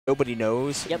nobody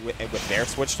knows with their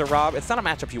switch to Rob. It's not a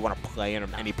matchup you want to play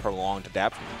in any prolonged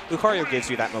depth. Lucario gives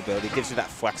you that mobility, gives you that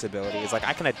flexibility. It's like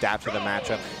I can adapt to the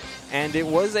matchup. And it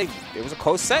was a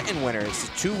close set in winners,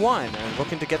 2-1. And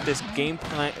looking to get this game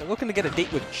plan, looking to get a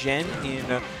date with Jen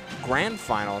in grand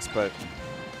finals, but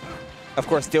of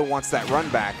course Dill wants that run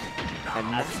back. And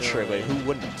naturally, who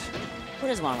wouldn't? Who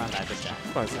doesn't want to run back with Jen?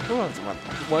 Who wants to run?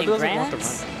 Who doesn't want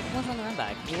to run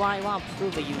back? You want to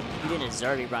prove that you didn't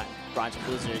deserve your bronze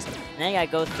losers. And then you gotta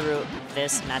go through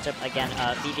this matchup again.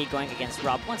 Vivi going against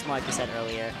Rob once more, like we said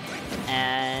earlier,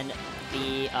 and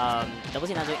the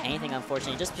WPC not doing anything,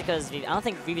 unfortunately, just because I don't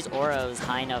think Vivi's aura is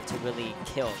high enough to really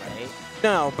kill, right?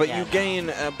 No, but you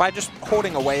gain by just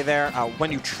holding away there.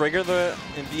 When you trigger the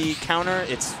counter,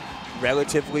 it's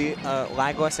relatively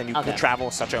lagless, and you can travel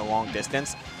such a long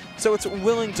distance. So it's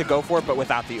willing to go for it, but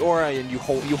without the aura, and you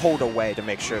hold away to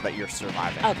make sure that you're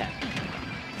surviving. Okay.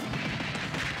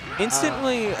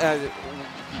 Instantly,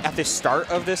 at the start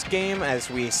of this game, as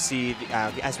we see,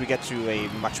 as we get to a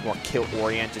much more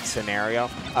kill-oriented scenario,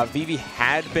 Vivi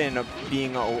had been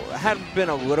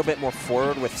a little bit more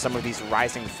forward with some of these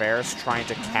rising fares, trying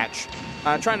to catch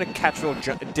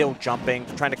Dill jumping,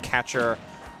 trying to catch her,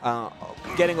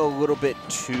 getting a little bit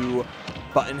too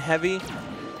button heavy,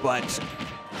 but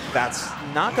that's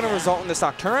not going to result in the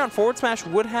stock. Turnaround forward smash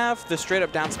would have. The straight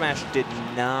up down smash did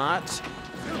not.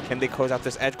 Can they close out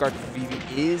this edge guard?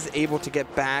 Vivi is able to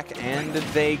get back, and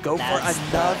they go for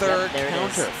another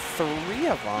counter. 3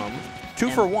 of them, 2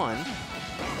 for 1.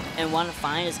 And one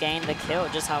fine is getting the kill.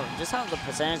 Just how the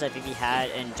percentage that Vivi had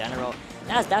in general.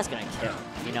 That's gonna kill.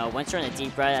 You know, once you're in a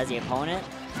deep red as the opponent,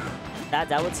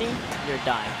 that would seem you're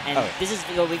done. And this is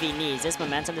what Vivi needs. This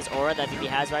momentum, this aura that Vivi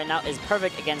has right now is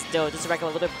perfect against Dill. Just to rack up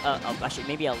a little bit, actually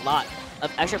maybe a lot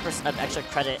of extra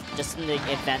credit just in the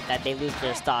event that they lose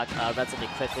their stock relatively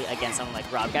quickly against someone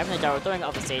like Rob. Grabbing the gyro, throwing it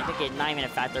off the stage, making it not even a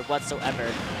factor whatsoever.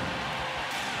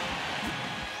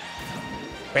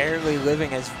 Barely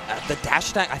living as the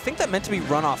dash attack. I think that meant to be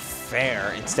run off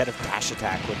fair instead of dash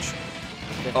attack, which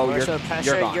you're gone.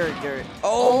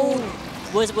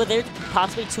 Were there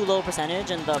possibly too low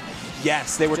percentage in the?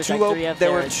 Yes, they were too low. They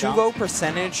were too low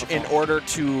percentage in order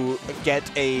to get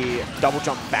a double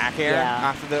jump back air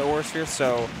after the aura sphere.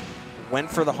 So went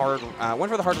for the hard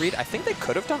read. I think they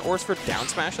could have done aura sphere down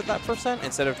smash at that percent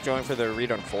instead of going for the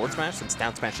read on forward smash, since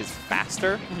down smash is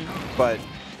faster. But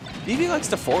Vivi likes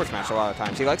to forward smash a lot of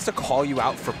times. He likes to call you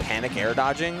out for panic air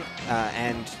dodging,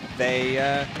 and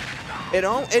they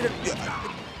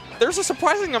there's a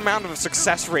surprising amount of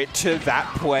success rate to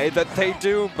that play that they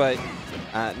do, but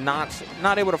not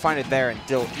able to find it there, and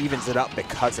Dill evens it up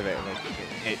because of it.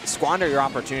 Squander your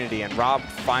opportunity, and Rob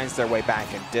finds their way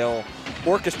back, and Dill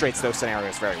orchestrates those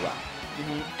scenarios very well.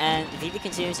 And Vivi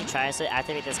continuously tries to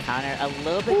activate this counter a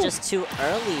little bit just too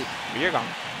early. You're gone.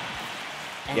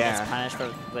 And gets punished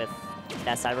with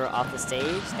that cyber off the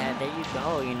stage. And there you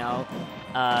go, you know.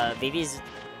 Vivi's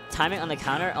timing on the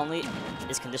counter only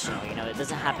is conditional, you know, it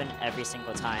doesn't happen every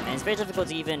single time. And it's very difficult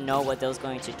to even know what Dill's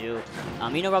going to do.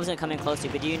 You know Rob's going to come in close to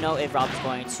you, but do you know if Rob's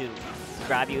going to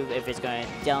grab you, if it's going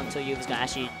to down to you, if it's going to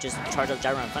actually just charge up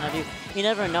gyro in front of you? You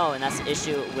never know, and that's the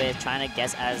issue with trying to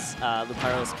guess as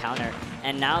Lucario's counter.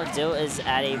 And now Dill is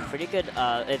at a pretty good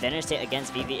advantage state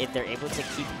against Vivi if they're able to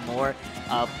keep more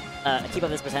keep up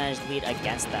this percentage lead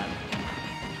against them.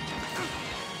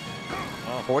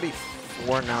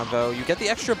 44 now, though. You get the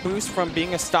extra boost from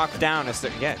being a stock down.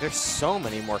 There's so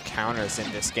many more counters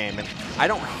in this game, and I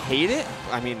don't hate it.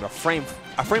 I mean, a frame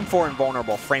 4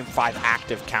 invulnerable, frame 5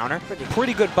 active counter,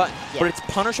 pretty good button, but it's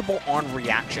punishable on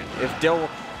reaction. If Dill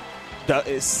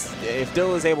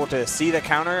is able to see the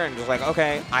counter and just like,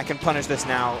 okay, I can punish this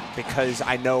now because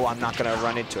I know I'm not going to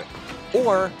run into it,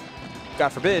 or God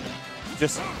forbid,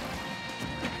 just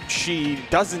she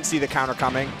doesn't see the counter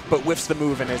coming, but whiffs the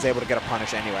move and is able to get a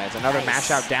punish anyway. It's another mash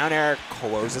out down air,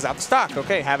 closes out the stock.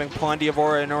 Okay, having plenty of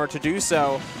aura in order to do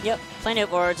so. Yep, plenty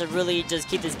of aura to really just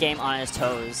keep this game on its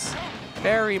toes.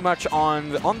 Very much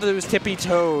on those tippy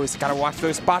toes. Gotta watch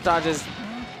those spot dodges.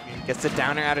 Gets the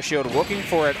down air out of shield, looking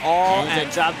for it all. And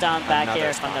a drop down back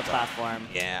air from the platform.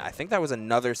 Yeah, I think that was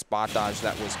another spot dodge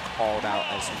that was called out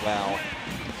as well,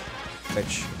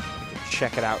 which you can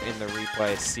check it out in the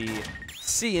replay.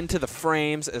 See into the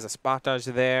frames as a spot dodge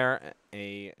there,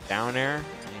 a down air,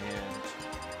 and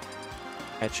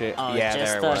catch it. Oh, yeah, just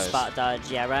there it the was. spot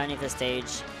dodge. Yeah, right underneath the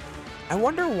stage. I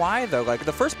wonder why though. Like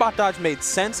the first spot dodge made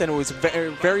sense, and it was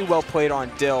very, very well played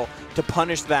on Dill to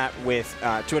punish that with,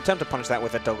 to attempt to punish that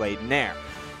with a delayed nair.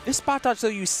 This spot dodge, though,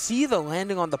 you see the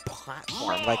landing on the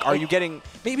platform. Like, are you getting,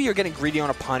 maybe you're getting greedy on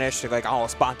a punish, like, oh,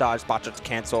 spot dodge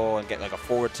cancel and get like a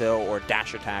forward tilt or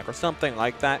dash attack or something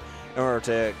like that in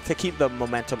order to keep the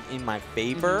momentum in my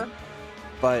favor.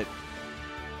 But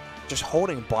just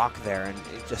holding block there, and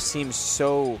it just seems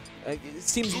so, it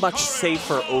seems much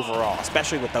safer overall,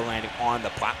 especially with the landing on the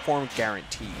platform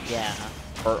guaranteed. Yeah.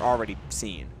 Or already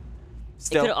seen.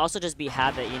 Still, it could also just be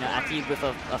habit, you know, after you whip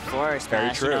a forward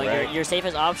smash, true, you know, right? your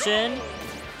safest option,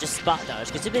 just spot dodge.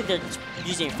 Because typically they're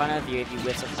usually in front of you if you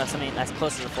whip something that's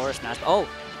close to the forward smash. Oh,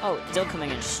 Dill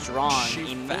coming in strong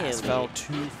immediately. Fast fell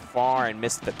too far and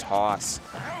missed the toss.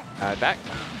 That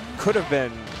could have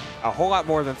been a whole lot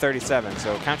more than 37,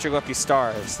 so count your lucky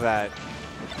stars that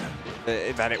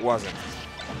it wasn't.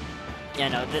 Yeah,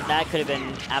 no, that could have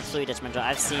been absolutely detrimental.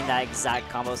 I've seen that exact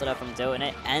combo set up from Dill, and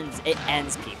it ends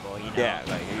people, you know? Yeah,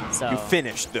 like you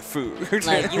finished the food.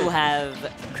 Like, you have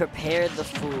prepared the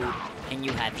food, and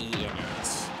you have eaten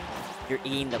it. You're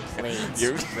eating the plates.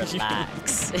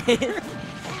 Relax.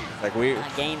 Like we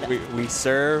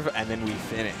serve, and then we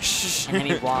finish. And then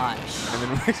we wash.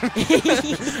 And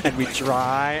then and we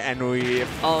dry, and we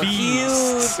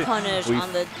feast. Huge punish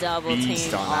on the double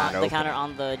team, on the counter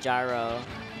on the gyro.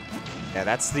 Yeah,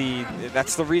 that's the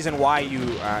reason why you,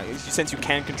 since you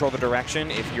can control the direction,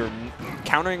 if you're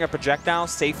countering a projectile,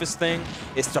 safest thing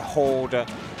is to hold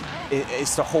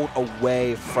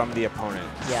away from the opponent.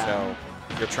 Yeah. So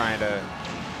you're trying to,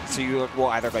 so you will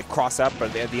either like cross up,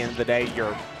 but at the end of the day,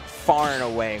 you're far and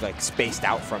away like spaced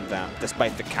out from them,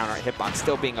 despite the counter hitbox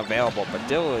still being available. But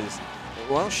Dill is,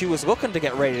 well, she was looking to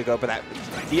get ready to go, but that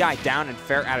DI down and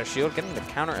fair out of shield, getting the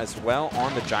counter as well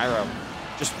on the gyro,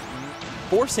 just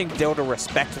forcing Dill to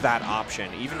respect that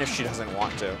option, even if she doesn't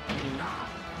want to.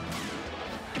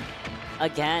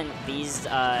 Again, these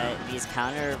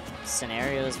counter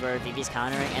scenarios where Vivi's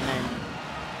countering and then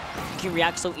you can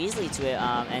react so easily to it,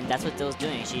 and that's what Dill's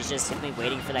doing. She's just simply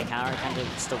waiting for that counter kind of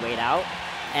just to wait out.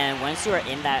 And once you are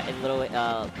in that little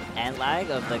end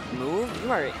lag of the move, you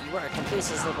are completely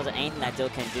susceptible to anything that Dill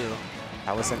can do.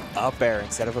 That was an up air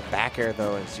instead of a back air,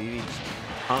 though, and Vivi.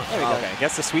 There we go. Okay,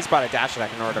 gets the sweet spot of dash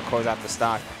attack in order to close out the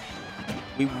stock.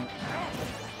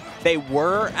 They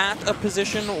were at a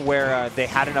position where they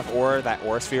had enough aura that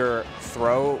Aura Sphere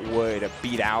throw would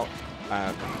beat out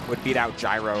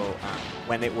Gyro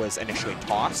when it was initially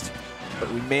tossed, but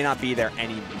we may not be there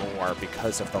anymore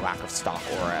because of the lack of stock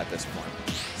aura at this point.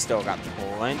 Still got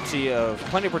plenty of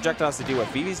projectiles to deal with.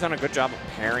 Vivi's done a good job of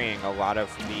parrying a lot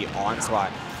of the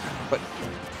onslaught, but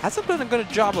hasn't done a good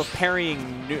job of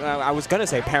parrying, I was going to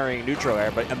say parrying neutral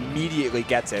air, but immediately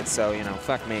gets it, so, you know,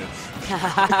 fuck me.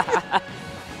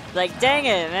 Like, dang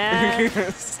it, man.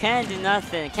 Can't do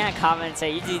nothing. Can't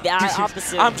commentate. You do the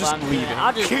opposite. I'm just leaving.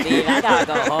 I'll just leave. I gotta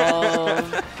go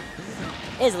home.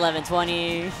 It's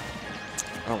 11:20.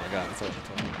 Oh my god, it's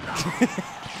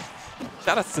 11:20.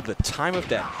 Shout outs to the time of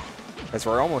day, as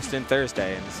we're almost in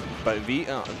Thursday, but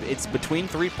it's between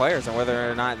 3 players, and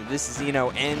whether or not this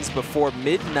Xeno ends before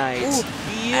midnight. Ooh,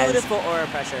 beautiful aura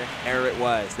pressure. There it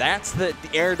was. That's the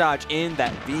air dodge in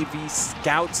that Vivi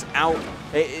scouts out.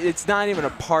 It's not even a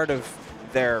part of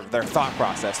their thought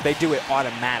process. They do it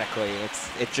automatically.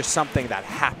 It's just something that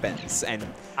happens, and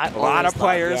a lot of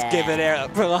players give it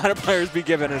up. A lot of players be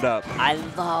giving it up. I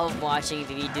love watching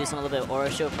Vivi do some little bit of aura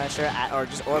shield pressure or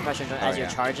just aura pressure as you're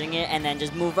charging it, and then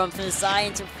just move from the side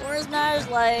into forward smash.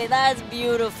 Like, that's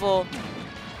beautiful.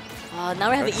 Now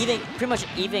we have an pretty much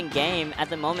even game at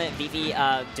the moment. Vivi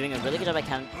doing a really good job at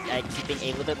keeping a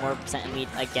little bit more percent in lead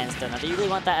against Dill. Now, you really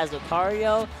want that as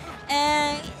Lucario,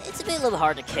 and it's a little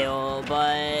hard to kill,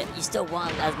 but you still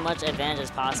want as much advantage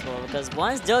as possible, because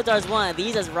once Dill does one of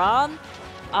these as Rob,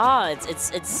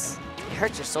 it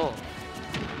hurts your soul.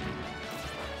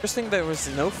 Interesting, there was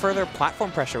no further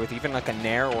platform pressure with even like a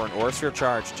Nair or an Aura Sphere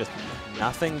charge. Just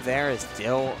nothing there as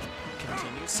Dill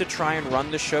continues to try and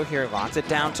run the show here. Locks it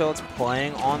down till it's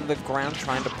playing on the ground,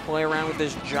 trying to play around with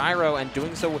this gyro and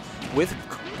doing so with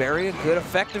very good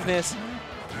effectiveness.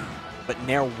 But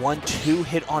Nair 1-2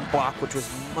 hit on block, which was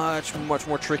much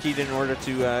more tricky in order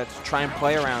to try and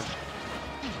play around.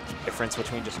 Difference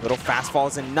between just little fast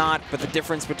falls and not, but the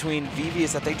difference between Vivi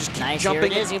is that they just keep jumping.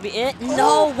 Here it is, gonna be it.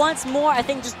 No, once more. I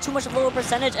think just too much lower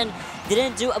percentage and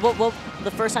didn't do. Well,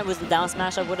 the first time was the down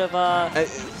smash. I would have.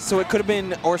 So it could have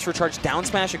been Aura Sphere charge down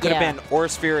smash. It could have been Aura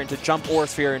Sphere into jump Aura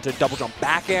Sphere into double jump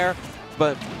back air,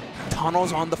 but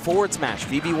tunnels on the forward smash.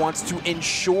 Vivi wants to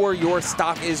ensure your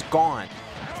stock is gone,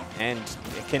 and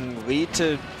it can lead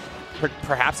to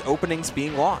perhaps openings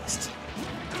being lost.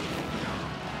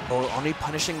 Oh, only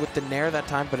punishing with the Nair that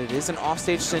time, but it is an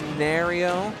offstage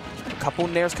scenario. A couple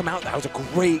Nairs come out. That was a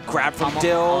great grab from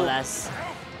Dill. Oh, that's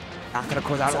not going to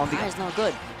close out on the... Surprise, no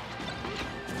good.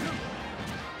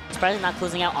 Surprisingly not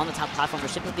closing out on the top platform,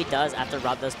 which typically does after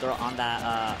Rob does throw on that,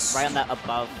 right on that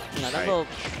above. You know, that little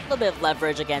bit of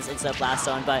leverage against into the blast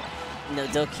zone, but you know,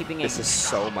 Dill keeping it. This is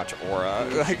so much aura.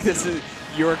 Like this is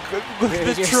the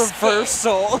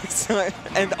traversal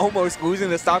and almost losing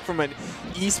the stock from an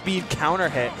E-speed counter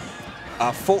hit.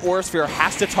 Full aura sphere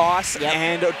has to toss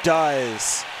and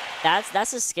does.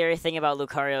 That's a scary thing about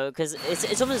Lucario, because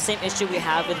it's almost the same issue we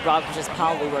have with Rob versus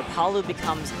Palu, where Palu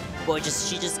becomes, well,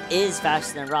 she just is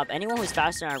faster than Rob. Anyone who's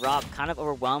faster than Rob kind of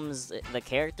overwhelms the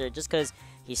character just because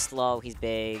he's slow, he's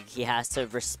big, he has to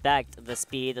respect the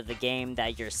speed of the game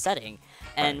that you're setting.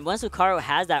 And once Lucario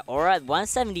has that aura at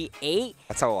 178,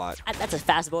 that's a lot. That's a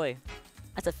fast boy.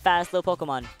 That's a fast little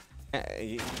Pokemon.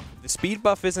 The speed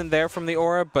buff isn't there from the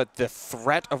aura, but the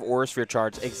threat of Aura Sphere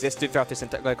Charge existed throughout this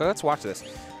entire... Like, let's watch this.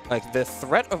 Like, the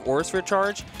threat of Aura Sphere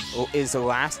Charge is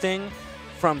lasting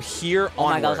from here onward. Oh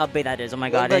my god, look how big that is. Oh my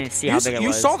god, like, I didn't see how big it was.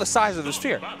 You saw the size of the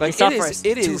sphere. Like,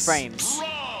 it is 2 frames.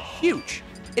 Huge.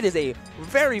 It is a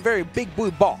very, very big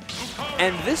blue ball.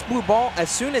 And this blue ball, as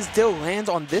soon as Dill lands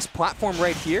on this platform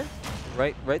right here,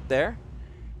 right there,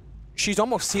 she's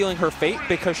almost sealing her fate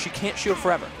because she can't shield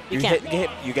forever. You get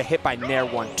hit by Nair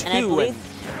 1-2,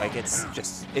 and like it's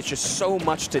just so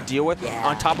much to deal with. Yeah.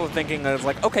 On top of thinking of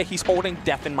like, okay, they're holding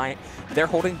death in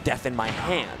my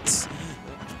hands.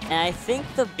 And I think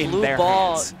the blue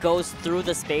ball goes through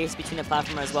the space between the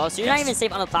platform as well. So you're not even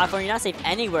safe on the platform. You're not safe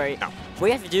anywhere. No. What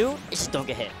you have to do is just don't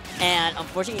get hit. And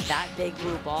unfortunately, that big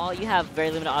blue ball, you have very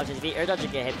limited options. If you air dodge, you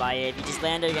get hit by it. If you just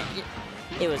land it,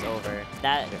 it was over.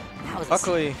 That was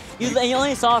luckily. You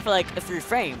only saw it for like 3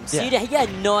 frames. So you had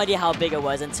no idea how big it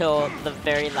was until the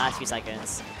very last few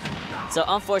seconds. So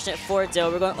unfortunate for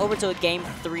Dill. We're going over to a game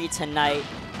 3 tonight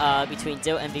between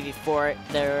Dill and Vivi for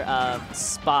their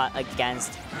spot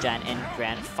against Gen in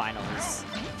Grand Finals.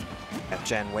 Got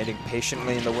Gen waiting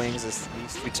patiently in the wings as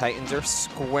these 2 Titans are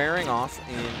squaring off,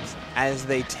 and as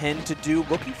they tend to do,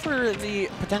 looking for the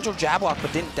potential jab lock,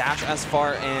 but didn't dash as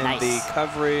far, and the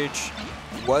coverage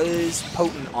was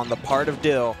potent on the part of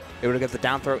Dill. Able to get the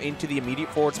down throw into the immediate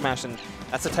forward smash, and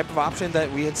that's the type of option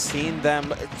that we had seen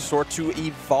them sort to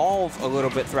evolve a little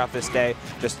bit throughout this day.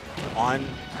 Just on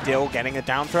Dill getting a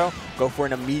down throw, go for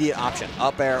an immediate option,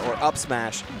 up air or up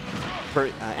smash,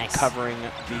 covering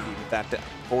Vivi with that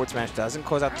forward smash. Doesn't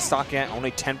close out the stock yet.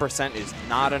 Only 10% is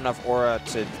not enough aura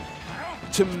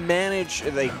to manage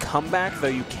the comeback, though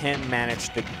you can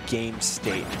manage the game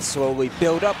state and slowly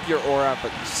build up your aura,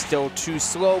 but still too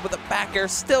slow, but the back air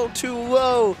still too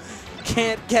low.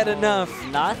 Can't get enough.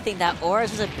 Nothing. That aura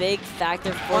was a big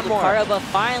factor for Lucario, but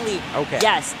finally,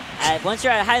 yes, once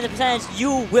you're at a high in the percentage,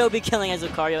 you will be killing as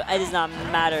Lucario. It does not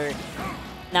matter.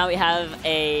 Now we have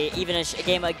a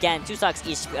game again, 2 stocks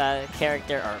each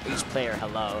character, or each player,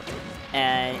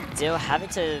 and Dill having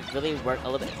to really work a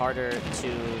little bit harder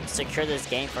to secure this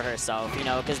game for herself, you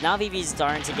know, because now Vivi's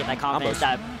starting to get that confidence,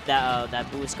 that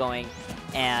boost going,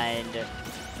 and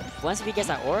once Vivi gets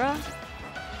that aura,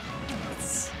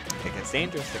 it gets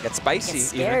dangerous, it gets spicy. It's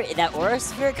scary. Even. That aura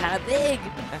sphere kind of big.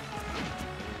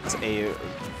 It's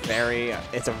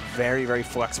a very, very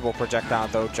flexible projectile,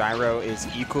 though Gyro is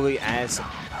equally as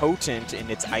potent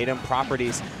in its item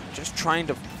properties, just trying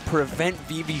to prevent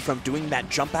Vivi from doing that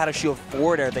jump out of shield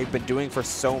forward air they've been doing for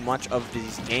so much of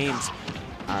these games.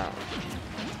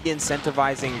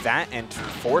 Incentivizing that and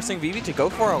forcing Vivi to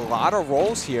go for a lot of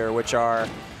rolls here, which are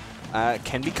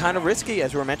can be kind of risky,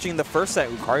 as we were mentioning the first set.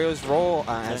 Lucario's roll,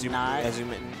 as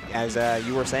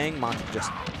you were saying,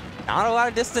 just not a lot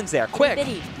of distance there.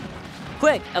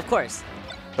 Quick, of course.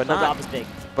 But Rob is big.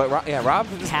 But Rob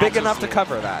is big enough to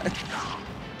cover that.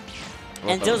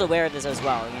 And Dill's aware of this as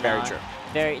well. You know?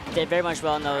 Very true. Very much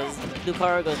well knows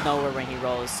Lucario goes nowhere when he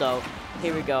rolls. So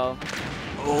here we go.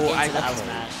 Oh,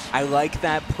 I like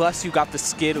that. Plus, you got the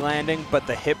skid landing, but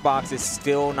the hitbox is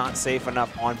still not safe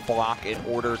enough on block in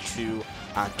order to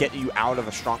get you out of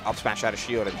a strong up smash out of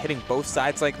shield. And hitting both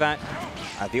sides like that,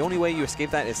 the only way you escape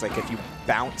that is like if you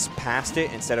bounce past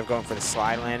it instead of going for the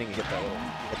slide landing. You get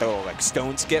the little like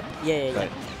stone skip. Yeah.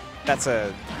 That's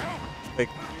like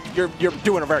you're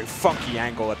doing a very funky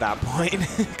angle at that point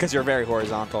because you're very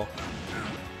horizontal.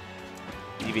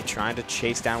 Vivi trying to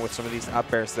chase down with some of these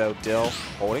up airs, though. Dill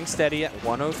holding steady at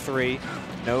 103.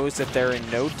 Knows that they're in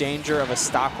no danger of a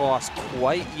stock loss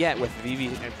quite yet, with Vivi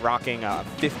rocking a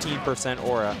 15%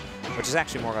 aura, which is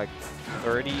actually more like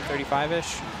 30,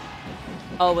 35-ish.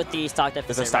 Oh, with the stock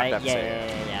deficit, There's a stock right?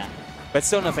 deficit, Yeah. But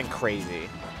still nothing crazy.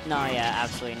 No, yeah,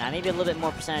 absolutely not. Maybe a little bit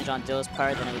more percentage on Dill's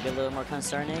part, then it would be a little more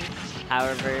concerning.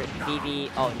 However, Vivi,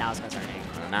 oh, now it's concerning.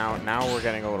 Now we're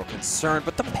getting a little concerned,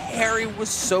 but the parry was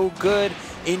so good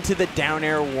into the down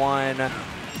air one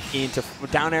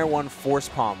force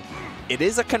palm. It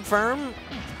is a confirm,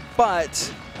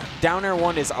 but down air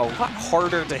one is a lot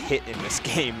harder to hit in this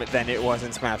game than it was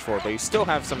in Smash 4, but you still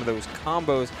have some of those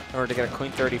combos in order to get a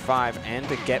clean 35 and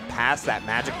to get past that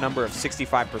magic number of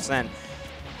 65%.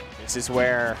 This is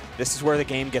where the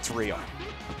game gets real.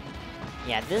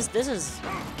 Yeah, this is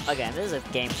a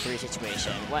game 3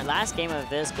 situation. Last game of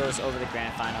this goes over the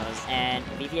grand finals, and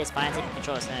Vivi is finally taking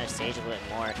control of center stage a little bit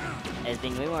more, is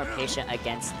being way more patient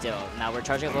against Dill. Now we're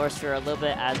charging Lore Sphere a little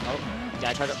bit as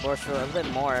gotta charge up Lore Sphere a little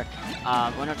bit more.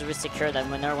 In order to secure that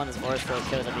whenever one of those Lore Sphere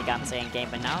kills that we got in the second game,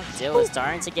 but now Dill is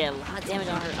starting to get a lot of damage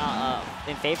on her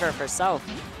in favor of herself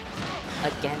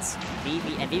against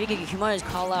Vivi, and Vivi can humanize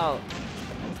call out.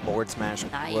 Forward smash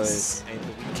Nice. was in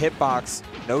the hitbox.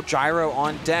 No gyro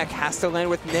on deck. Has to land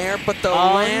with Nair, but the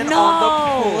Oh, land no!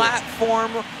 on the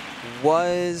platform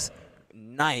was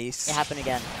nice. It happened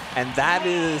again. And that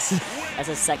is... That's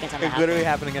the second time it literally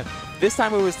happened again. This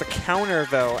time it was the counter,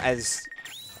 though, as...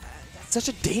 That's such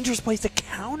a dangerous place to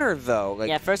counter, though. Like,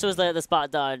 yeah, first it was the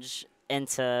spot dodge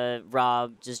into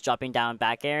Rob just dropping down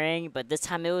back airing, but this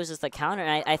time it was just the counter.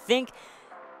 And I think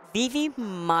Vivi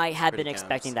might have been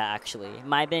expecting that, actually.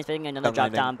 Might have been expecting another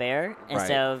drop down bear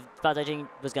instead of spot dodging,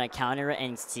 was going to counter it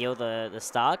and steal the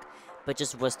stock, but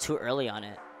just was too early on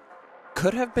it.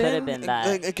 Could have been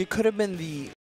that. Like, it could have been the